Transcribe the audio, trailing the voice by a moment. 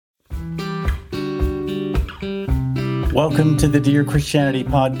Welcome to the Dear Christianity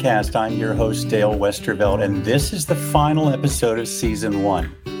podcast. I'm your host, Dale Westervelt, and this is the final episode of Season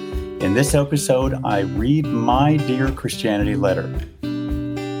 1. In this episode, I read my Dear Christianity letter.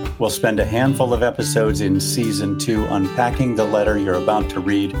 We'll spend a handful of episodes in Season 2 unpacking the letter you're about to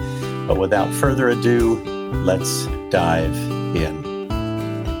read, but without further ado, let's dive in.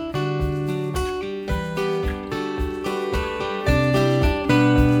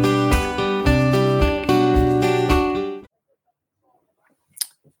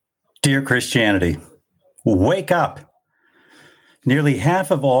 Dear Christianity, wake up! Nearly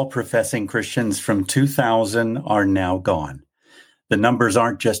half of all professing Christians from 2000 are now gone. The numbers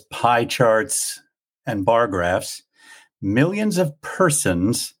aren't just pie charts and bar graphs. Millions of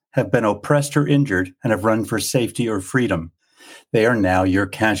persons have been oppressed or injured and have run for safety or freedom. They are now your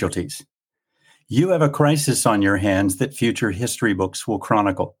casualties. You have a crisis on your hands that future history books will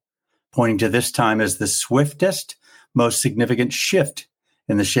chronicle, pointing to this time as the swiftest, most significant shift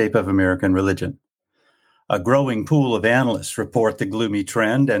in the shape of American religion. A growing pool of analysts report the gloomy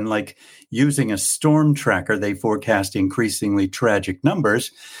trend, and like using a storm tracker, they forecast increasingly tragic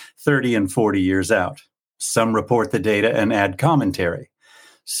numbers 30 and 40 years out. Some report the data and add commentary,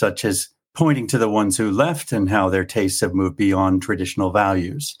 such as pointing to the ones who left and how their tastes have moved beyond traditional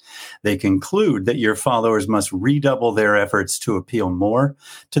values. They conclude that your followers must redouble their efforts to appeal more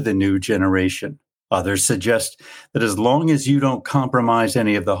to the new generation. Others suggest that as long as you don't compromise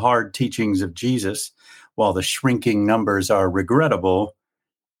any of the hard teachings of Jesus, while the shrinking numbers are regrettable,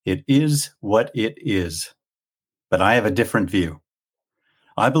 it is what it is. But I have a different view.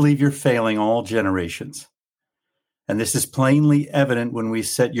 I believe you're failing all generations. And this is plainly evident when we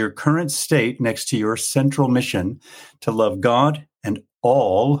set your current state next to your central mission to love God and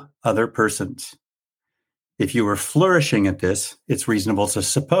all other persons. If you were flourishing at this, it's reasonable to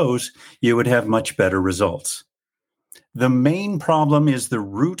suppose you would have much better results. The main problem is the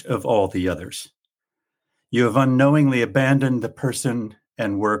root of all the others. You have unknowingly abandoned the person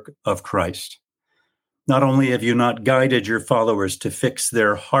and work of Christ. Not only have you not guided your followers to fix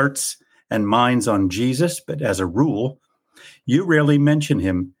their hearts and minds on Jesus, but as a rule, you rarely mention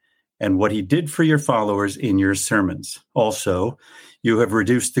him and what he did for your followers in your sermons. Also, you have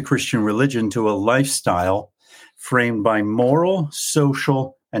reduced the Christian religion to a lifestyle framed by moral,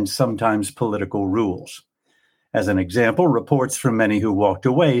 social, and sometimes political rules. As an example, reports from many who walked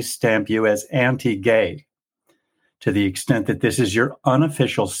away stamp you as anti-gay. To the extent that this is your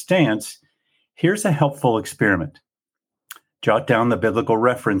unofficial stance, here's a helpful experiment. Jot down the biblical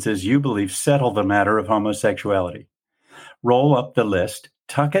references you believe settle the matter of homosexuality. Roll up the list,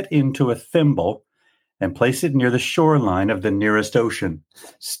 tuck it into a thimble, and place it near the shoreline of the nearest ocean.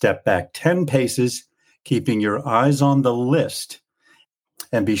 Step back 10 paces, keeping your eyes on the list,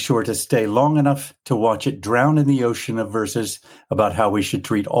 and be sure to stay long enough to watch it drown in the ocean of verses about how we should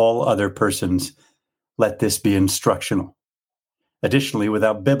treat all other persons. Let this be instructional. Additionally,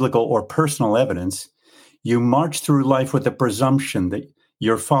 without biblical or personal evidence, you march through life with the presumption that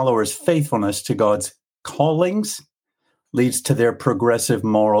your followers' faithfulness to God's callings leads to their progressive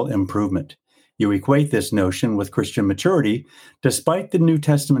moral improvement. You equate this notion with Christian maturity, despite the New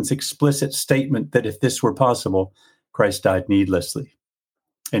Testament's explicit statement that if this were possible, Christ died needlessly.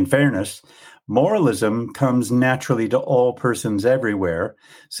 In fairness, moralism comes naturally to all persons everywhere,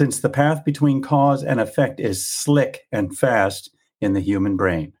 since the path between cause and effect is slick and fast in the human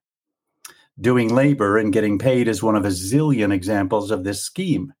brain. Doing labor and getting paid is one of a zillion examples of this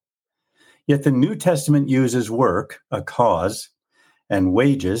scheme. Yet the New Testament uses work, a cause, and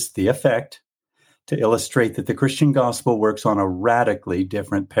wages, the effect, to illustrate that the Christian gospel works on a radically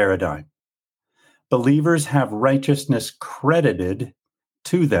different paradigm. Believers have righteousness credited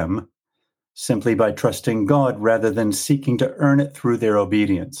to them simply by trusting God rather than seeking to earn it through their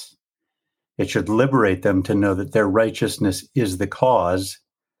obedience. It should liberate them to know that their righteousness is the cause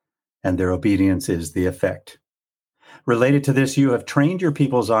and their obedience is the effect. Related to this, you have trained your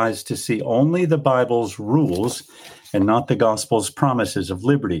people's eyes to see only the Bible's rules and not the gospel's promises of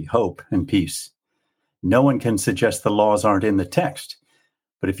liberty, hope, and peace. No one can suggest the laws aren't in the text,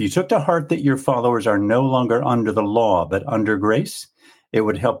 but if you took to heart that your followers are no longer under the law but under grace, it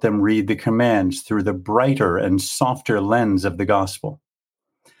would help them read the commands through the brighter and softer lens of the gospel.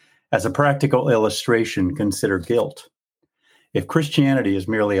 As a practical illustration, consider guilt. If Christianity is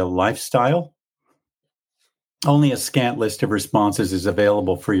merely a lifestyle, only a scant list of responses is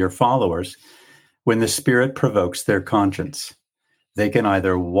available for your followers when the Spirit provokes their conscience. They can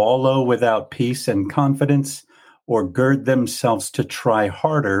either wallow without peace and confidence or gird themselves to try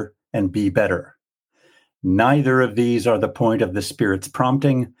harder and be better. Neither of these are the point of the Spirit's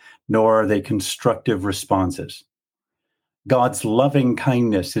prompting, nor are they constructive responses. God's loving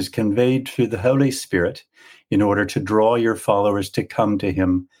kindness is conveyed through the Holy Spirit in order to draw your followers to come to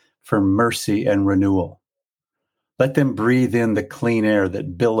him for mercy and renewal. Let them breathe in the clean air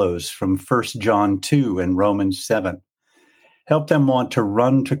that billows from 1 John 2 and Romans 7. Help them want to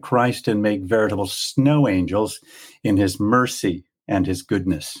run to Christ and make veritable snow angels in his mercy and his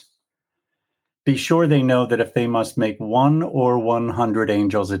goodness. Be sure they know that if they must make 1 or 100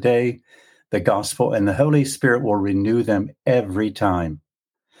 angels a day, the gospel and the Holy Spirit will renew them every time.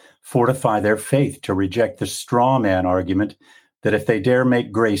 Fortify their faith to reject the straw man argument that if they dare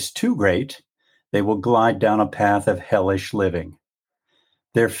make grace too great, they will glide down a path of hellish living.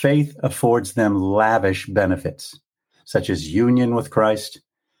 Their faith affords them lavish benefits, such as union with Christ,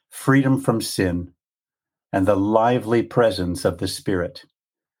 freedom from sin, and the lively presence of the Spirit.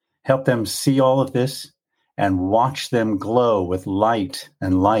 Help them see all of this and watch them glow with light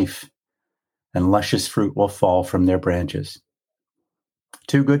and life, and luscious fruit will fall from their branches.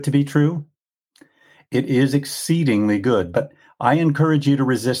 Too good to be true? It is exceedingly good, but I encourage you to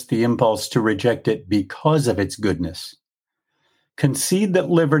resist the impulse to reject it because of its goodness. Concede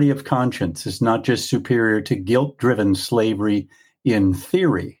that liberty of conscience is not just superior to guilt-driven slavery in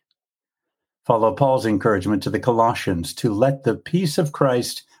theory. Follow Paul's encouragement to the Colossians to let the peace of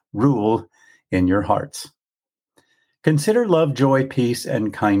Christ rule in your hearts. Consider love, joy, peace,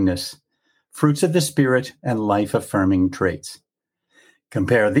 and kindness, fruits of the Spirit and life-affirming traits.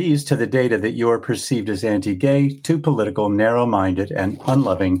 Compare these to the data that you are perceived as anti-gay, too political, narrow-minded, and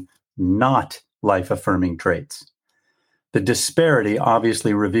unloving, not life-affirming traits. The disparity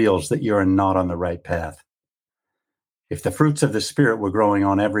obviously reveals that you are not on the right path. If the fruits of the Spirit were growing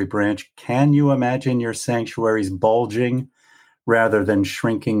on every branch, can you imagine your sanctuaries bulging rather than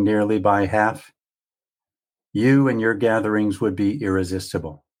shrinking nearly by half? You and your gatherings would be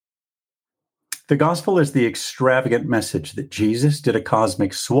irresistible. The gospel is the extravagant message that Jesus did a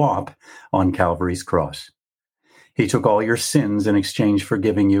cosmic swap on Calvary's cross. He took all your sins in exchange for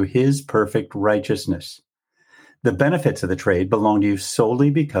giving you his perfect righteousness. The benefits of the trade belong to you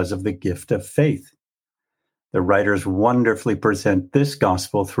solely because of the gift of faith. The writers wonderfully present this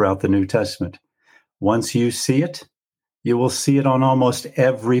gospel throughout the New Testament. Once you see it, you will see it on almost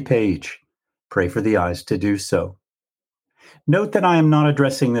every page. Pray for the eyes to do so. Note that I am not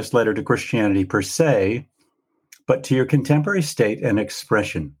addressing this letter to Christianity per se, but to your contemporary state and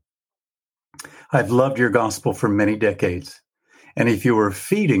expression. I've loved your gospel for many decades, and if you were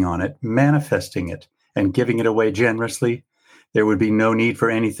feeding on it, manifesting it, and giving it away generously, there would be no need for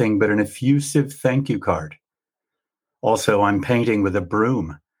anything but an effusive thank you card. Also, I'm painting with a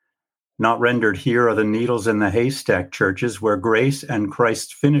broom. Not rendered here are the needles in the haystack churches where grace and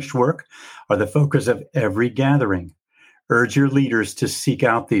Christ's finished work are the focus of every gathering. Urge your leaders to seek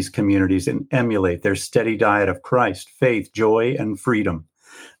out these communities and emulate their steady diet of Christ, faith, joy, and freedom.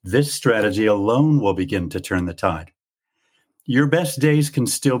 This strategy alone will begin to turn the tide. Your best days can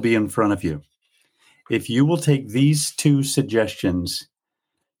still be in front of you. If you will take these 2 suggestions,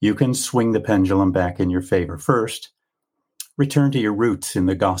 you can swing the pendulum back in your favor. First, return to your roots in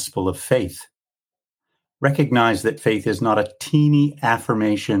the gospel of faith. Recognize that faith is not a teeny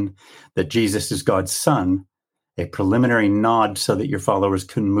affirmation that Jesus is God's Son, a preliminary nod so that your followers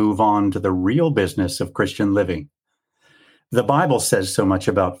can move on to the real business of Christian living. The Bible says so much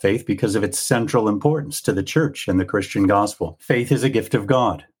about faith because of its central importance to the church and the Christian gospel. Faith is a gift of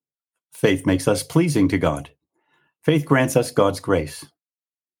God. Faith makes us pleasing to God. Faith grants us God's grace.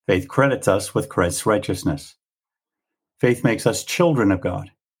 Faith credits us with Christ's righteousness. Faith makes us children of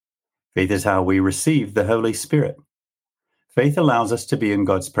God. Faith is how we receive the Holy Spirit. Faith allows us to be in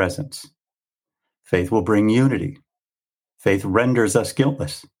God's presence. Faith will bring unity. Faith renders us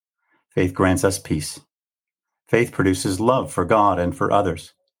guiltless. Faith grants us peace. Faith produces love for God and for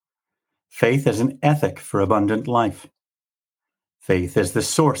others. Faith is an ethic for abundant life. Faith is the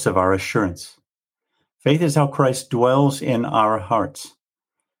source of our assurance. Faith is how Christ dwells in our hearts.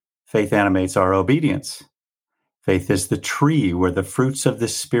 Faith animates our obedience. Faith is the tree where the fruits of the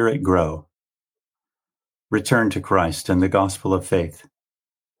Spirit grow. Return to Christ and the gospel of faith.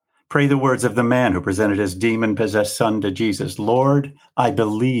 Pray the words of the man who presented his demon-possessed son to Jesus. Lord, I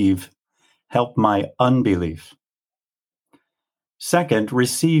believe. Help my unbelief. Second,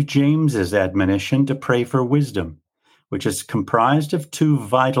 receive James's admonition to pray for wisdom, which is comprised of 2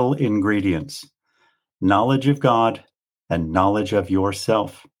 vital ingredients: knowledge of God and knowledge of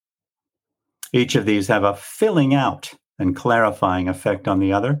yourself. Each of these have a filling out and clarifying effect on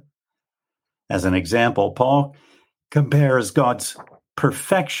the other. As an example, Paul compares God's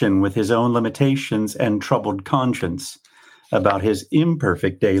perfection with his own limitations and troubled conscience about his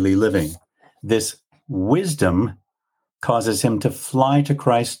imperfect daily living. This wisdom causes him to fly to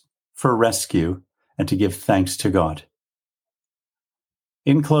Christ for rescue and to give thanks to God.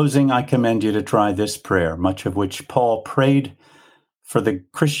 In closing, I commend you to try this prayer, much of which Paul prayed for the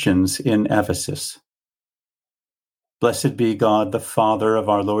Christians in Ephesus. Blessed be God, the Father of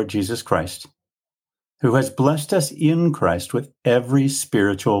our Lord Jesus Christ, who has blessed us in Christ with every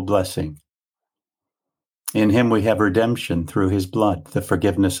spiritual blessing. In him we have redemption through his blood, the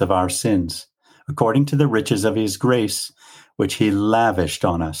forgiveness of our sins, according to the riches of his grace, which he lavished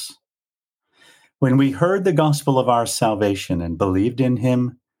on us. When we heard the gospel of our salvation and believed in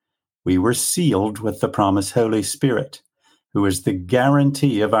him, we were sealed with the promised Holy Spirit, who is the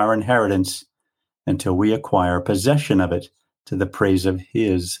guarantee of our inheritance until we acquire possession of it to the praise of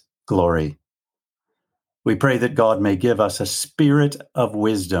his glory. We pray that God may give us a spirit of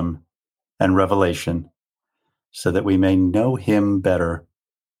wisdom and revelation so that we may know him better.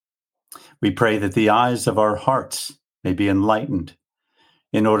 We pray that the eyes of our hearts may be enlightened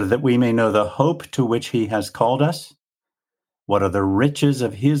in order that we may know the hope to which he has called us, what are the riches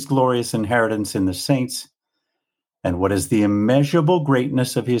of his glorious inheritance in the saints, and what is the immeasurable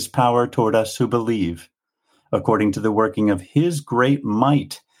greatness of his power toward us who believe, according to the working of his great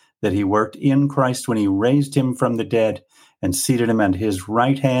might that he worked in Christ when he raised him from the dead and seated him at his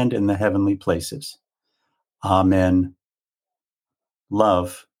right hand in the heavenly places. Amen.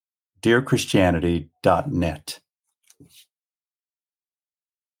 Love, dearchristianity.net.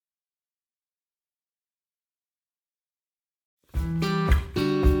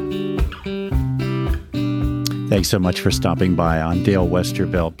 Thanks so much for stopping by. I'm Dale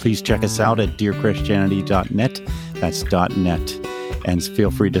Westervelt. Please check us out at dearchristianity.net. That's .net. And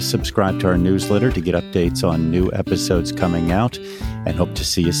feel free to subscribe to our newsletter to get updates on new episodes coming out, and hope to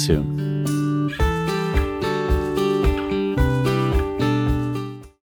see you soon.